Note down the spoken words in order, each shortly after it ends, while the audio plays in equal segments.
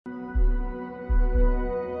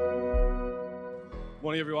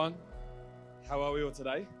Morning, everyone. How are we all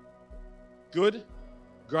today? Good?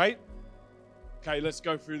 Great? Okay, let's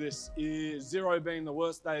go through this. 0 being the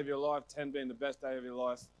worst day of your life, 10 being the best day of your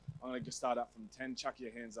life. I'm going to start up from 10. Chuck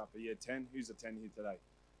your hands up. Are you 10? Who's a 10 here today?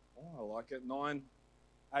 Oh, I like it. 9,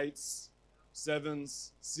 8s, 7s,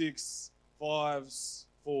 6, 5s,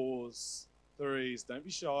 4s, 3s. Don't be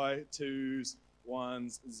shy. 2s,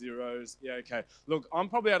 1s, 0s. Yeah, okay. Look, I'm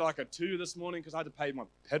probably at like a 2 this morning because I had to pay my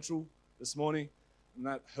petrol this morning, and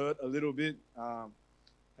that hurt a little bit.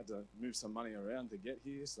 Had to move some money around to get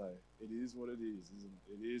here, so it is what it is, isn't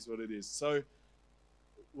it? It is what it is. So,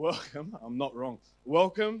 welcome. I'm not wrong.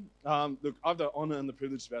 Welcome. Look, I have the honor and the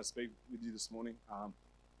privilege to be able to speak with you this morning.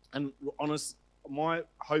 And honest, my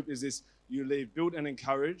hope is this: you leave built and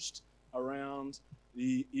encouraged around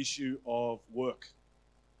the issue of work,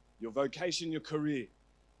 your vocation, your career.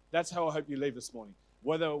 That's how I hope you leave this morning.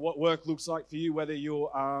 Whether what work looks like for you, whether you're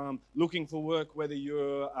looking for work, whether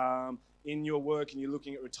you're in your work and you're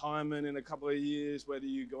looking at retirement in a couple of years, whether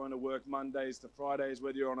you're going to work Mondays to Fridays,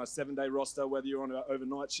 whether you're on a 7-day roster, whether you're on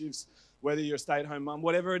overnight shifts, whether you're a stay-at-home mum,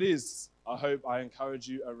 whatever it is, I encourage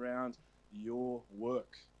you around your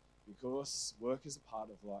work, because work is a part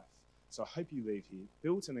of life. So I hope you leave here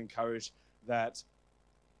built and encouraged that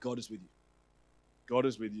God is with you. God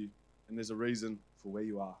is with you, and there's a reason for where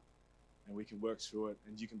you are. And we can work through it,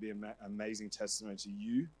 and you can be an amazing testimony to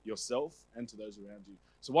you, yourself, and to those around you.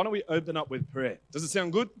 So why don't we open up with prayer? Does it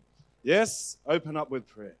sound good? Yes? Open up with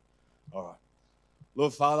prayer. All right.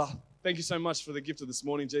 Lord Father, thank you so much for the gift of this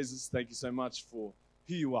morning, Jesus. Thank you so much for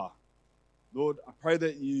who you are. Lord, I pray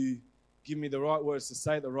that you give me the right words to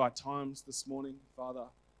say at the right times this morning, Father.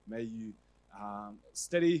 May you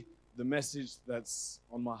steady the message that's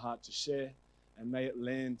on my heart to share, and may it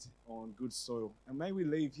land on good soil. And may we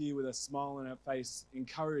leave here with a smile on our face,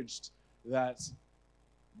 encouraged that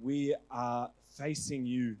we are facing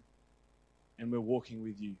you and we're walking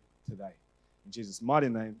with you today. In Jesus' mighty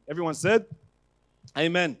name. Everyone said,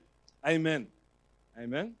 amen. Amen.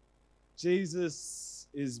 Amen. Jesus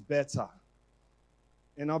is better.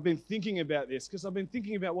 And I've been thinking about this because I've been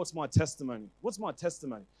thinking about what's my testimony. What's my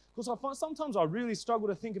testimony? Because I find sometimes I really struggle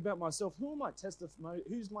to think about myself. Who's my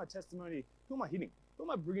testimony? Who am I hitting? Who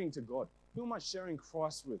am I bringing to God? Who am I sharing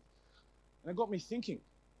Christ with? And it got me thinking.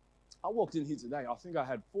 I walked in here today. I think I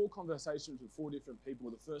had 4 conversations with 4 different people.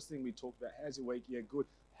 The first thing we talked about, how's your week? Yeah, good.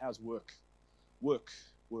 How's work? Work,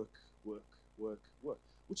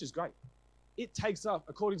 which is great. It takes up,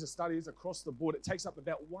 according to studies across the board, it takes up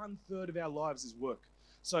about 1/3 of our lives is work.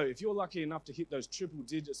 So if you're lucky enough to hit those triple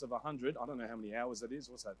digits of 100, I don't know how many hours that is.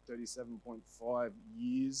 What's that? 37.5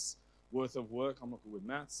 years worth of work. I'm not good with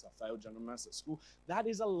maths. I failed general maths at school. That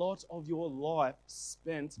is a lot of your life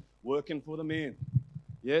spent working for the man.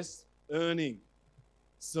 Yes? Earning,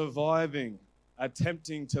 surviving,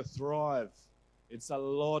 attempting to thrive. It's a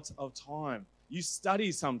lot of time. You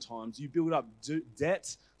study sometimes. You build up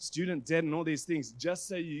debt, student debt and all these things just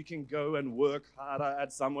so you can go and work harder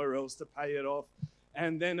at somewhere else to pay it off.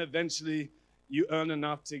 And then eventually you earn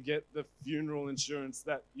enough to get the funeral insurance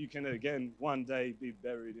that you can again one day be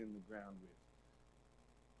buried in the ground with.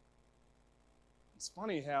 It's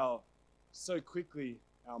funny how so quickly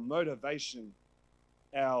our motivation,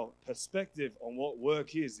 our perspective on what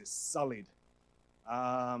work is sullied.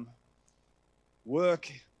 Work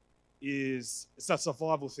is, it's a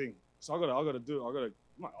survival thing. So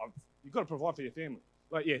you've got to provide for your family.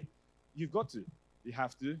 Like, yeah, you've got to. You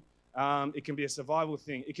have to. It can be a survival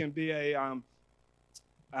thing. It can be a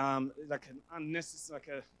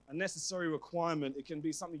necessary requirement. It can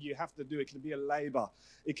be something you have to do. It can be a labor.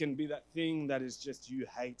 It can be that thing that is just you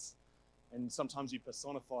hate, and sometimes you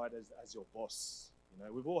personify it as your boss. You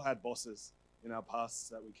know, we've all had bosses in our past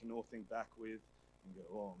that we can all think back with and go,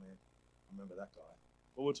 oh man, I remember that guy.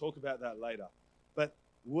 But we'll talk about that later. But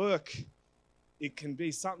work, it can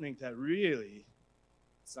be something that really,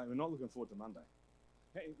 say we're not looking forward to Monday.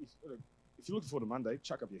 Hey, if you're looking forward to Monday,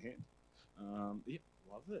 chuck up your hand. Yeah,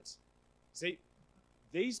 love it. See,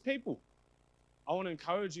 these people, I want to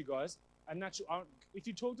encourage you guys, if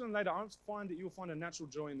you talk to them later, I find that you'll find a natural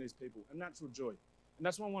joy in these people, a natural joy. And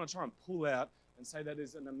that's what I want to try and pull out and say that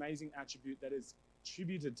is an amazing attribute that is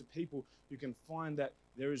attributed to people who can find that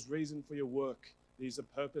there is reason for your work, there's a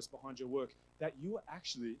purpose behind your work, that you are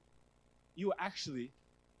actually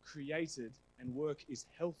created, and work is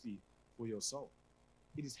healthy for your soul.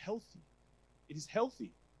 It is healthy. It is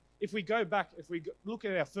healthy. If we go back, look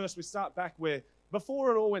at we start back where,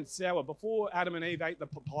 before it all went sour, before Adam and Eve ate the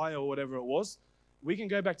papaya or whatever it was, we can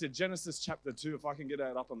go back to Genesis chapter 2, if I can get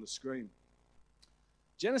that up on the screen.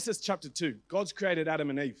 Genesis chapter 2, God's created Adam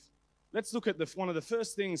and Eve. Let's look at one of the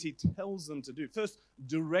first things he tells them to do. First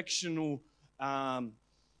directional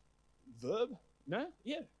verb? No?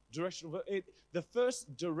 Yeah, directional verb. The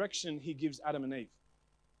first direction he gives Adam and Eve.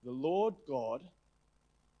 The Lord God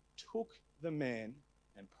took the man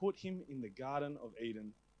and put him in the Garden of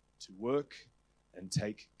Eden to work and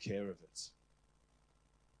take care of it.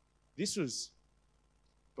 This was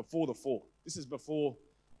before the fall. This is before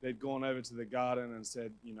they'd gone over to the garden and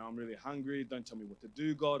said, I'm really hungry. Don't tell me what to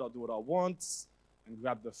do, God. I'll do what I want, and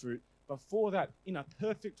grab the fruit. Before that, in a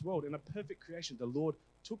perfect world, in a perfect creation, the Lord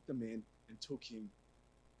took the man and took him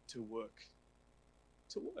to work.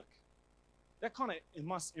 To work. That kind of, it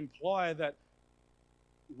must imply that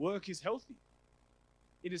work is healthy.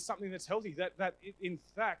 It is something that's healthy. In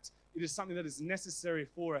fact, it is something that is necessary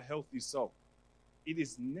for a healthy soul. It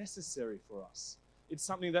is necessary for us. It's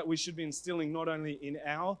something that we should be instilling not only in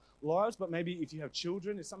our lives, but maybe if you have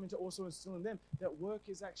children, it's something to also instill in them, that work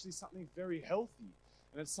is actually something very healthy.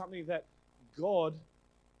 And it's something that God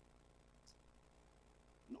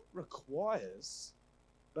not requires,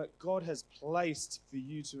 but God has placed for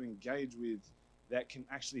you to engage with that can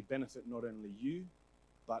actually benefit not only you,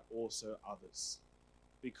 but also others.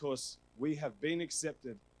 Because we have been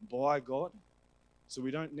accepted by God, so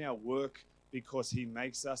we don't now work because he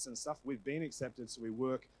makes us and stuff. We've been accepted, so we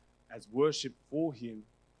work as worship for him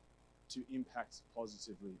to impact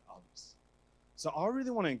positively others. So I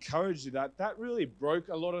really want to encourage you that really broke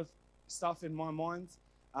a lot of stuff in my mind,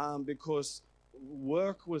 because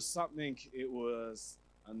work was something, it was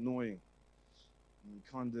annoying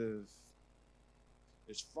and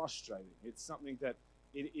it's frustrating. It's something that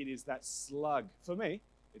it is that slug. For me,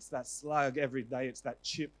 it's that slug every day. It's that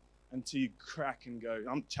chip until you crack and go,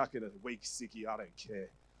 I'm chucking a week sickie, I don't care.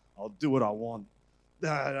 I'll do what I want.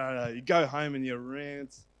 No. You go home and you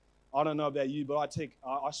rant. I don't know about you, but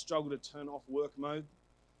I struggle to turn off work mode.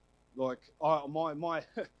 Like my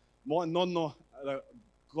nonno,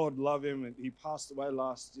 God love him, and he passed away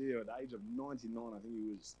last year at the age of 99. I think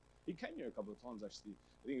he was. He came here a couple of times actually.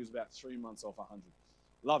 I think he was about 3 months off 100.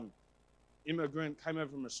 Love him. Immigrant, came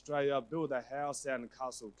over from Australia, built a house out in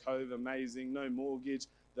Castle Cove, amazing, no mortgage.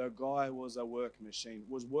 The guy was a work machine,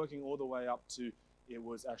 was working all the way up to it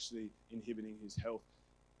was actually inhibiting his health.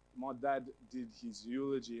 My dad did his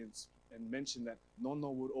eulogy and mentioned that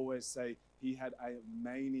Nonno would always say he had a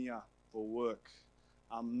mania for work,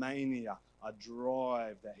 a mania, a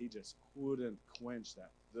drive that he just couldn't quench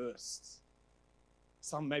that thirst.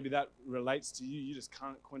 Maybe that relates to you. You just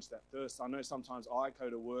can't quench that thirst. I know sometimes I go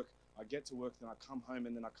to work, I get to work, then I come home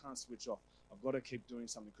and then I can't switch off. I've got to keep doing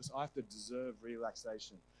something because I have to deserve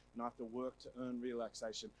relaxation and I have to work to earn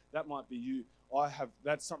relaxation. That might be you.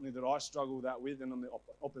 That's something that I struggle with, and on the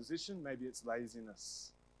opposition, maybe it's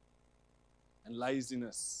laziness. And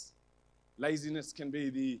laziness can be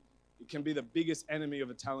the biggest enemy of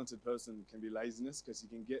a talented person. It can be laziness because you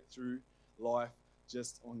can get through life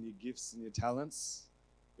just on your gifts and your talents,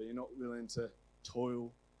 but you're not willing to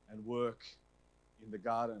toil and work in the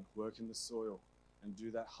garden, work in the soil, and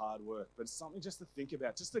do that hard work. But it's something just to think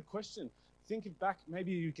about, just a question. Think back,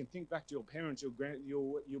 maybe you can think back to your parents, your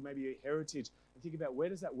maybe your heritage, and think about, where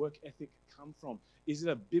does that work ethic come from? Is it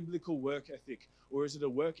a biblical work ethic, or is it a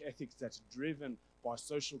work ethic that's driven by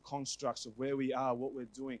social constructs of where we are, what we're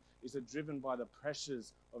doing? Is it driven by the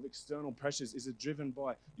pressures of external pressures? Is it driven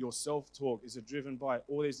by your self-talk? Is it driven by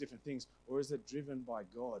all these different things? Or is it driven by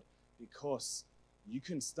God? Because you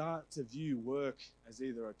can start to view work as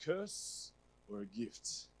either a curse or a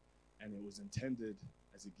gift. And it was intended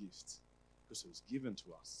as a gift because it was given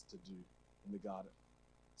to us to do in the garden.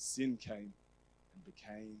 Sin came and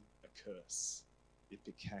became a curse. It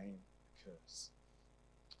became a curse.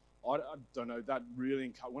 I don't know, that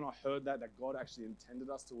really, when I heard that God actually intended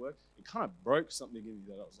us to work, it kind of broke something in me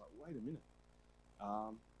that I was like, wait a minute.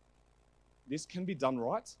 This can be done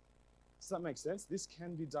right. Does that make sense? This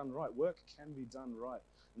can be done right. Work can be done right.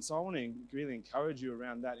 And so I want to really encourage you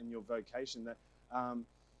around that in your vocation, that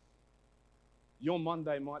your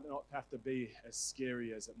Monday might not have to be as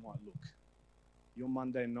scary as it might look. Your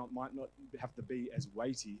Monday might not have to be as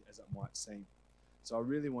weighty as it might seem. So I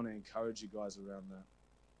really want to encourage you guys around that.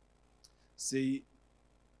 See,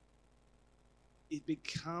 it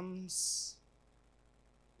becomes,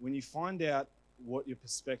 when you find out what your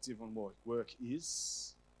perspective on what work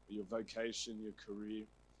is, your vocation, your career,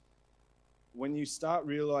 when you start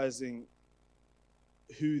realizing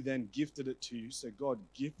who then gifted it to you, so God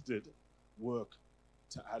gifted work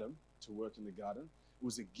to Adam to work in the garden. It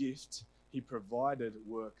was a gift. He provided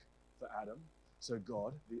work for Adam. So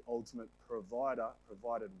God, the ultimate provider,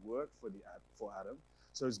 provided work for Adam.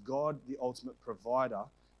 So as God, the ultimate provider,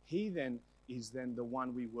 he then is the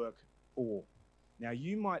one we work all. Now,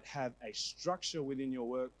 you might have a structure within your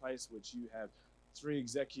workplace, which you have 3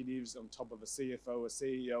 executives on top of a CFO, a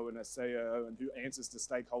CEO, and a COO, and who answers to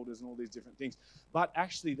stakeholders and all these different things. But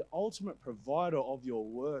actually, the ultimate provider of your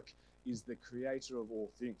work is the creator of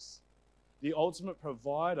all things. The ultimate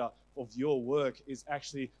provider of your work is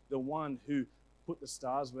actually the one who put the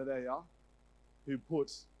stars where they are, who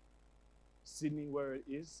put Sydney where it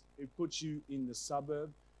is, who put you in the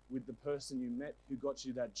suburb with the person you met, who got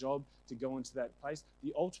you that job to go into that place.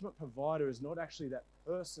 The ultimate provider is not actually that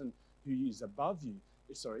person who is above you,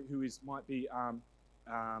 might be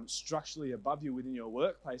structurally above you within your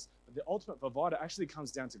workplace, but the ultimate provider actually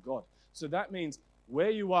comes down to God. So that means where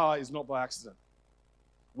you are is not by accident.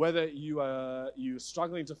 Whether you're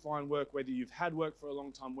struggling to find work, whether you've had work for a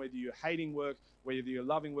long time, whether you're hating work, whether you're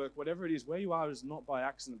loving work, whatever it is, where you are is not by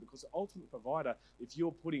accident, because the ultimate provider, if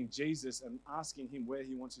you're putting Jesus and asking him where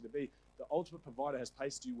he wants you to be, the ultimate provider has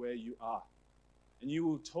placed you where you are. And you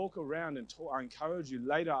will talk around and talk. I encourage you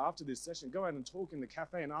later after this session, go out and talk in the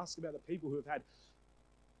cafe and ask about the people who have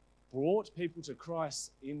brought people to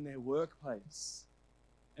Christ in their workplace.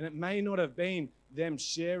 And it may not have been them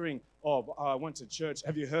sharing, I went to church,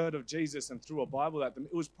 have you heard of Jesus, and threw a Bible at them.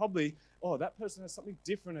 It was probably, that person has something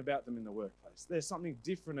different about them in the workplace. There's something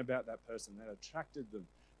different about that person that attracted them.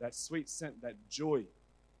 That sweet scent, that joy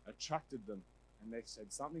attracted them. And they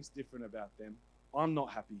said, something's different about them. I'm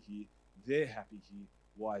not happy here. They're happy here.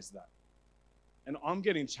 Why is that? And I'm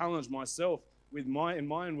getting challenged myself with in my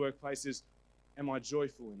own workplace is, am I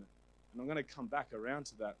joyful in it? And I'm going to come back around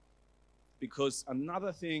to that, because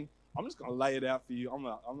another thing, I'm just going to lay it out for you. I'm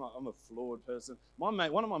a flawed person. One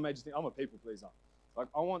of my major things, I'm a people pleaser.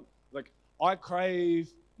 I crave,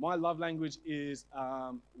 my love language is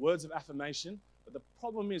words of affirmation. But the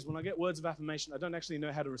problem is when I get words of affirmation, I don't actually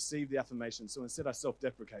know how to receive the affirmation. So instead I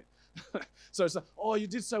self-deprecate. So it's like, you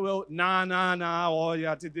did so well. Nah. Oh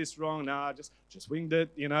yeah, I did this wrong. Nah, just winged it.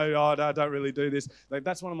 I don't really do this.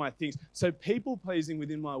 That's one of my things. So people pleasing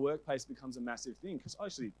within my workplace becomes a massive thing, because I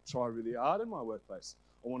actually try really hard in my workplace.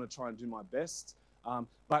 I want to try and do my best.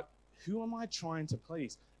 But who am I trying to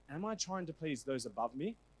please? Am I trying to please those above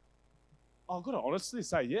me? I've got to honestly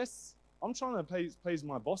say yes. I'm trying to please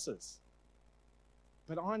my bosses.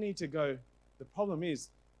 But I need to go, the problem is,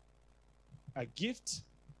 a gift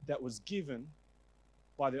that was given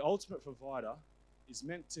by the ultimate provider is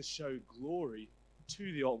meant to show glory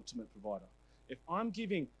to the ultimate provider. If I'm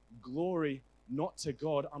giving glory not to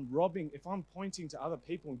God, I'm robbing. If I'm pointing to other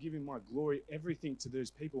people and giving my glory, everything to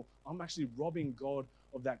those people, I'm actually robbing God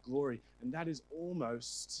of that glory. And that is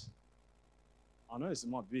almost, I know this is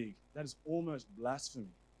my big, that is almost blasphemy.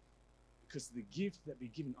 Because the gift that be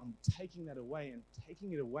given, I'm taking that away and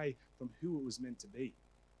taking it away from who it was meant to be.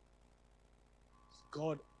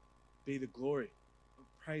 God be the glory.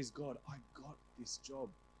 Praise God, I got this job.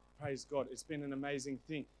 Praise God, it's been an amazing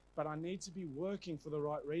thing. But I need to be working for the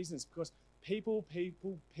right reasons, because people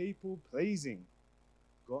pleasing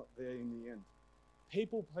got there in the end.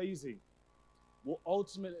 People pleasing will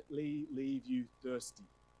ultimately leave you thirsty.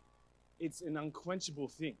 It's an unquenchable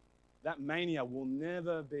thing. That mania will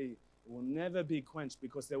never be quenched,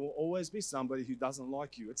 because there will always be somebody who doesn't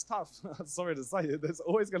like you. It's tough. Sorry to say it. There's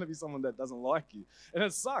always going to be someone that doesn't like you. And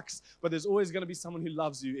it sucks. But there's always going to be someone who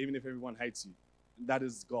loves you, even if everyone hates you. And that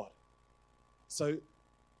is God. So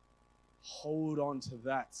hold on to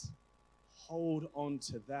that. Hold on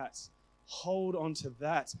to that. Hold on to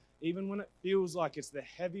that. Even when it feels like it's the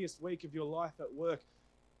heaviest week of your life at work,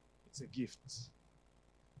 it's a gift.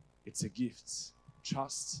 It's a gift.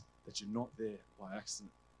 Trust that you're not there by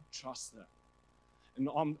accident. Trust that. And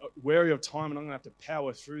I'm wary of time, and I'm going to have to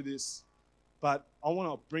power through this. But I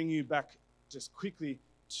want to bring you back just quickly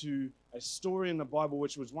to a story in the Bible,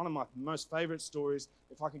 which was one of my most favorite stories.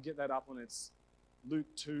 If I can get that up on its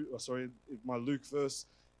my Luke verse.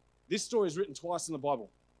 This story is written twice in the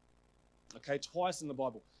Bible. Okay, twice in the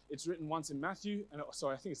Bible. It's written once in Matthew,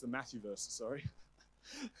 I think it's the Matthew verse, sorry.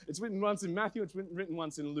 It's written once in Matthew, it's written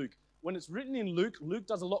once in Luke. When it's written in Luke, Luke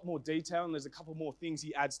does a lot more detail, and there's a couple more things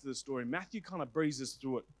he adds to the story. Matthew kind of breezes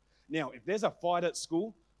through it. Now, if there's a fight at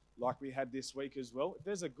school, like we had this week as well, if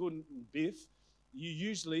there's a good biff,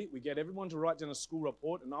 we get everyone to write down a school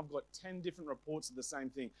report, and I've got 10 different reports of the same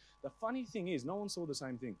thing. The funny thing is, no one saw the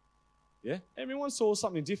same thing. Yeah? Everyone saw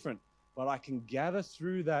something different, but I can gather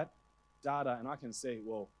through that data, and I can see,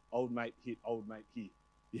 well, old mate hit old mate here.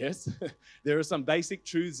 Yes? There are some basic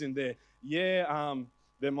truths in there. Yeah,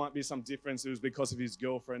 There might be some difference. It was because of his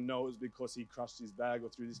girlfriend. No, it was because he crushed his bag or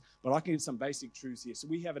threw this. But I can give some basic truths here. So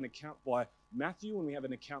we have an account by Matthew and we have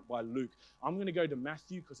an account by Luke. I'm going to go to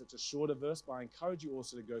Matthew because it's a shorter verse, but I encourage you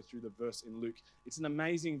also to go through the verse in Luke. It's an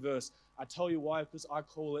amazing verse. I tell you why, because I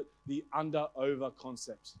call it the under-over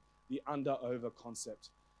concept. The under-over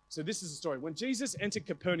concept. So this is the story. When Jesus entered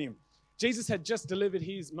Capernaum, Jesus had just delivered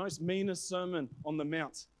his most meanest sermon on the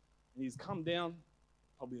Mount. And he's come down,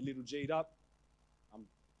 probably a little G'd up. I'm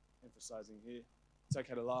emphasizing here. It's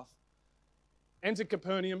okay to laugh. Entered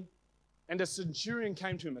Capernaum, and a centurion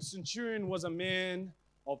came to him. A centurion was a man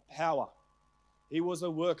of power. He was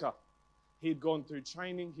a worker. He had gone through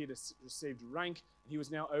training. He had received rank. He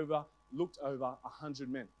was now looked over 100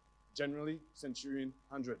 men. Generally, centurion,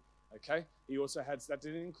 100. Okay? He also had, that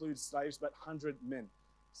didn't include slaves, but 100 men.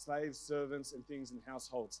 Slaves, servants, and things in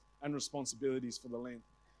households, and responsibilities for the land.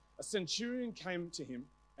 A centurion came to him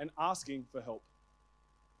and asking for help.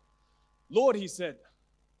 Lord, he said,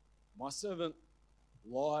 my servant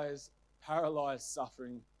lies paralyzed,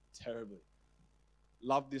 suffering terribly.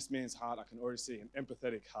 Love this man's heart. I can already see an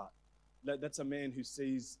empathetic heart. That's a man who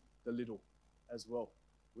sees the little as well,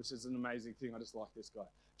 which is an amazing thing. I just like this guy.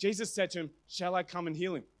 Jesus said to him, shall I come and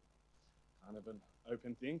heal him? Kind of an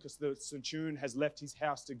open thing, because the centurion has left his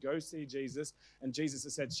house to go see Jesus, and Jesus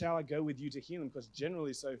has said, shall I go with you to heal him? Because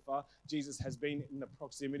generally so far, Jesus has been in the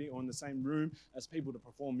proximity or in the same room as people to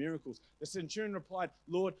perform miracles. The centurion replied,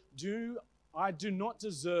 Lord, I do not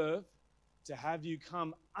deserve to have you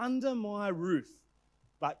come under my roof,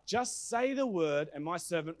 but just say the word and my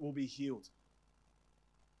servant will be healed.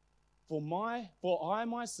 For I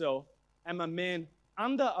myself am a man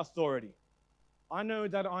under authority. I know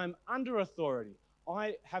that I'm under authority.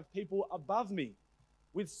 I have people above me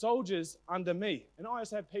with soldiers under me, and I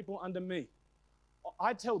also have people under me.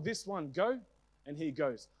 I tell this one, go, and he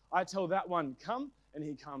goes. I tell that one, come, and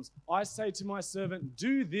he comes. I say to my servant,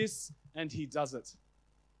 do this, and he does it.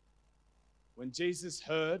 When Jesus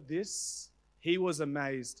heard this, he was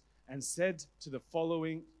amazed and said to the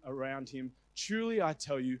following around him, truly I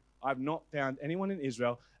tell you, I've not found anyone in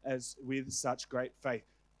Israel as with such great faith.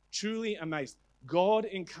 Truly amazed. God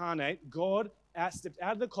incarnate, God stepped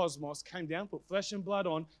out of the cosmos, came down, put flesh and blood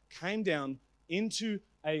on, came down into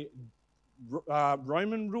a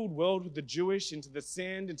Roman-ruled world with the Jewish, into the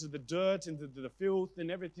sand, into the dirt, into the filth and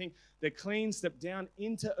everything. The clean stepped down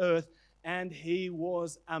into earth, and he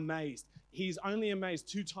was amazed. He's only amazed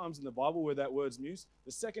 2 times in the Bible where that word's used.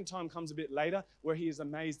 The second time comes a bit later, where he is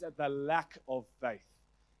amazed at the lack of faith.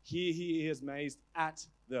 Here he is amazed at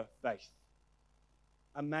the faith.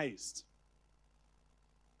 Amazed.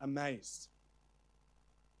 Amazed.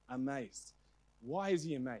 Amazed. Why is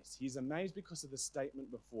he amazed? He's amazed because of the statement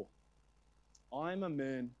before. I'm a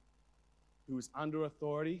man who is under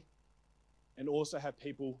authority and also have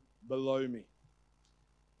people below me.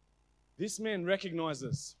 This man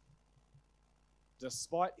recognizes,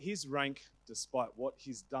 despite his rank, despite what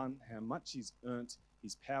he's done, how much he's earned,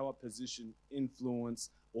 his power, position, influence,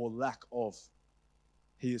 or lack of,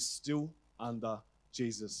 he is still under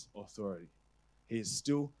Jesus' authority. He is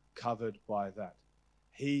still covered by that.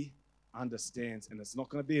 He understands, and it's not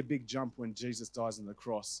going to be a big jump when Jesus dies on the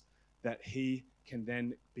cross, that he can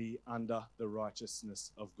then be under the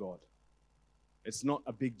righteousness of God. It's not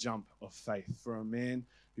a big jump of faith for a man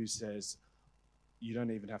who says, you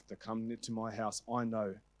don't even have to come to my house. I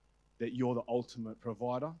know that you're the ultimate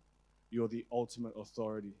provider. You're the ultimate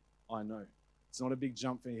authority. I know. It's not a big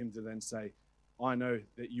jump for him to then say, I know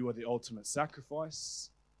that you are the ultimate sacrifice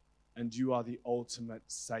and you are the ultimate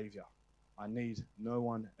savior. I need no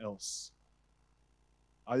one else.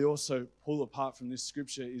 I also pull apart from this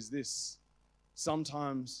scripture is this.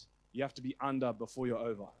 Sometimes you have to be under before you're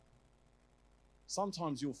over.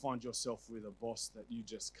 Sometimes you'll find yourself with a boss that you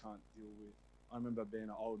just can't deal with. I remember being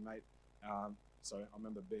an old mate. I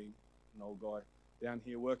remember being an old guy down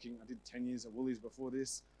here working. I did 10 years at Woolies before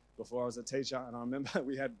I was a teacher. And I remember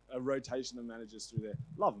we had a rotation of managers through there.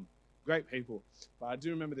 Love them. Great people. But I do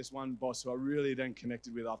remember this one boss who I really then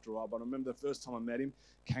connected with after a while. But I remember the first time I met him,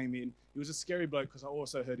 came in. He was a scary bloke because I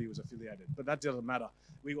also heard he was affiliated. But that doesn't matter.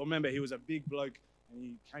 We remember he was a big bloke. And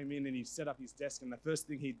he came in and he set up his desk. And the first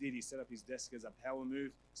thing he did, he set up his desk as a power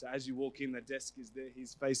move. So as you walk in, the desk is there.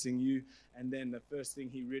 He's facing you. And then the first thing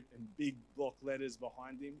he wrote in big block letters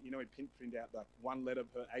behind him, you know, he'd print out like 1 letter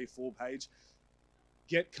per A4 page.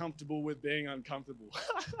 Get comfortable with being uncomfortable.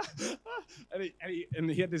 and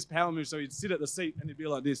he had this power move. So he'd sit at the seat and he'd be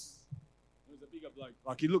like this. He was a bigger bloke.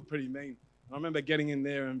 Like he looked pretty mean. I remember getting in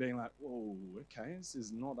there and being like, whoa, okay, this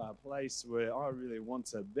is not a place where I really want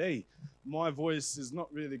to be. My voice is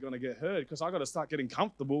not really going to get heard because I got to start getting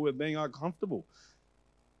comfortable with being uncomfortable.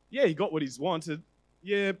 Yeah, he got what he's wanted.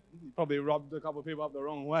 Yeah, he probably rubbed a couple of people up the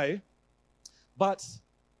wrong way. But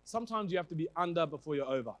sometimes you have to be under before you're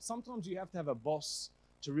over. Sometimes you have to have a boss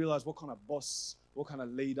to realize what kind of boss, what kind of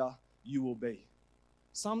leader you will be.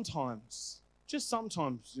 Sometimes, just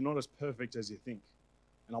sometimes, you're not as perfect as you think.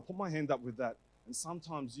 And I'll put my hand up with that. And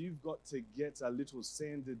sometimes you've got to get a little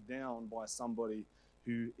sanded down by somebody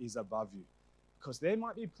who is above you. Because they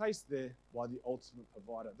might be placed there by the ultimate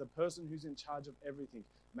provider. The person who's in charge of everything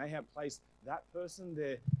may have placed that person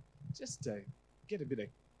there just to get a bit of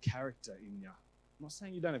character in you. I'm not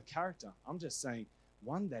saying you don't have character. I'm just saying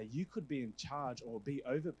one day you could be in charge or be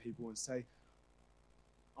over people and say,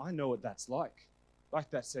 I know what that's like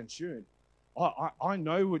that centurion. I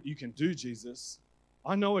know what you can do, Jesus.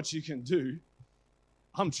 I know what you can do.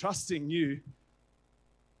 I'm trusting you.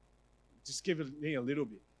 Just give me a little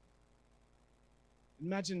bit.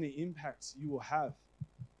 Imagine the impact you will have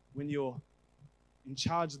when you're in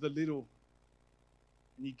charge of the little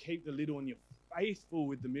and you keep the little and you're faithful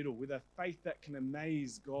with the middle, with a faith that can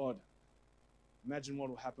amaze God. Imagine what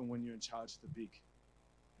will happen when you're in charge of the big.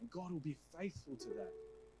 And God will be faithful to that.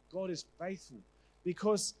 God is faithful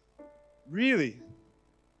because really,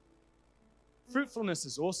 fruitfulness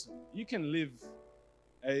is awesome. You can live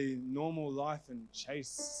a normal life and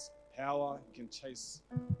chase power. You can chase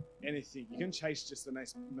anything. You can chase just the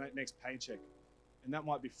next paycheck, and that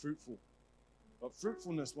might be fruitful. But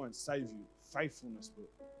fruitfulness won't save you. Faithfulness will.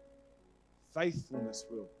 Faithfulness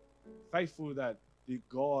will. Faithful that the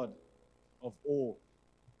God of all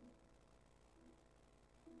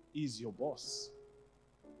is your boss.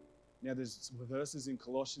 Now, there's verses in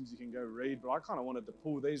Colossians you can go read, but I kind of wanted to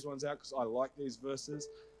pull these ones out because I like these verses.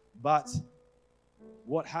 But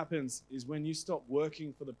what happens is when you stop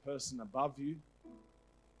working for the person above you,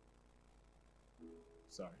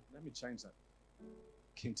 let me change that.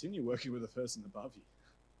 Continue working with the person above you.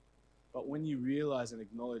 But when you realize and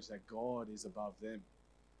acknowledge that God is above them,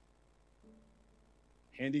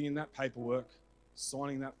 handing in that paperwork,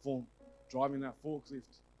 signing that form, driving that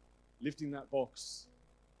forklift, lifting that box,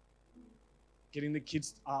 getting the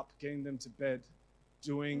kids up, getting them to bed,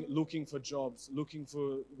 looking for jobs, looking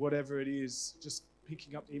for whatever it is, just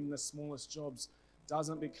picking up even the smallest jobs,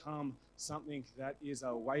 doesn't become something that is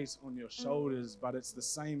a weight on your shoulders, but it's the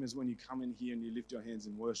same as when you come in here and you lift your hands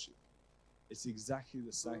in worship. It's exactly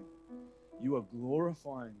the same. You are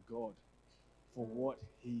glorifying God for what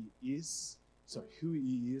He is, so who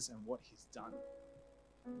He is and what He's done.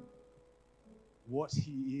 What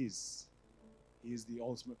He is the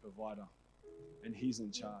ultimate provider, and He's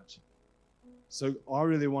in charge. So I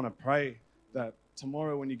really want to pray that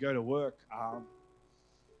tomorrow when you go to work,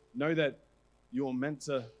 know that you're meant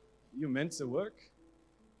to work.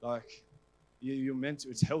 Like, you're meant to.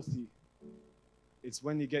 It's healthy. It's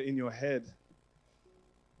when you get in your head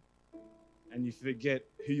and you forget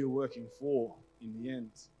who you're working for in the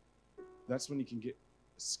end. That's when you can get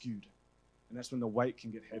skewed. And that's when the weight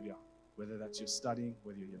can get heavier, whether that's you're studying,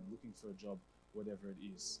 whether you're looking for a job, whatever it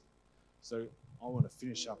is. So I want to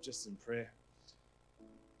finish up just in prayer.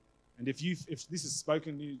 And if this has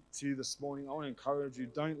spoken to you this morning, I want to encourage you,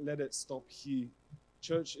 don't let it stop here.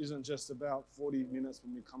 Church isn't just about 40 minutes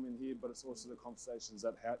when we come in here, but it's also the conversations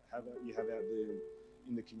that you have out there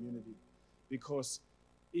in the community. Because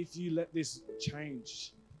if you let this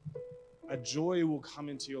change, a joy will come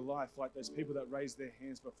into your life, like those people that raised their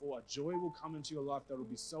hands before. A joy will come into your life that will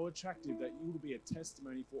be so attractive that you will be a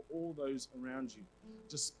testimony for all those around you,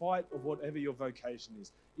 despite of whatever your vocation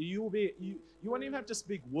is. You won't even have to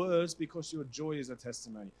speak words because your joy is a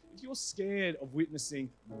testimony. If you're scared of witnessing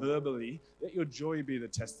verbally, let your joy be the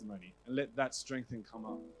testimony and let that strengthen come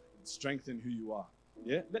up. Strengthen who you are.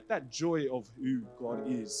 Yeah? Let that joy of who God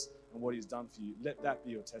is and what He's done for you, let that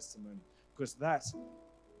be your testimony. Because that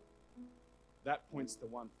points to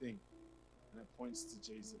one thing, and it points to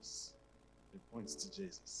Jesus. It points to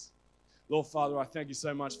Jesus. Lord, Father, I thank you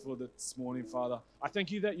so much for this morning, Father. I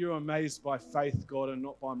thank you that you're amazed by faith, God, and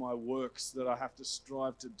not by my works that I have to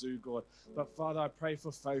strive to do, God. But, Father, I pray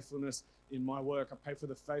for faithfulness in my work. I pray for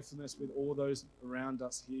the faithfulness with all those around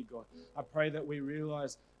us here, God. I pray that we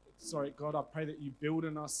realize, God, I pray that you build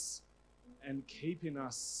in us and keep in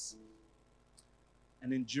us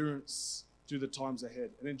an endurance through the times ahead,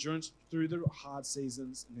 an endurance through the hard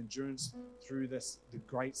seasons, an endurance through the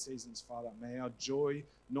great seasons, Father. May our joy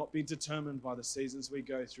not be determined by the seasons we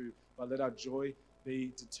go through, but let our joy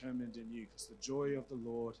be determined in you, because the joy of the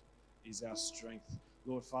Lord is our strength.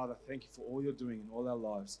 Lord, Father, thank you for all you're doing in all our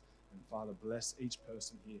lives. And Father, bless each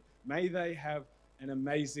person here. May they have an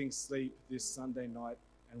amazing sleep this Sunday night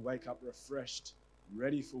and wake up refreshed,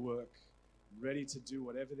 ready for work, ready to do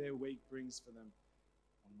whatever their week brings for them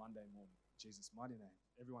on Monday morning. In Jesus' mighty name.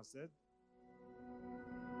 Everyone said,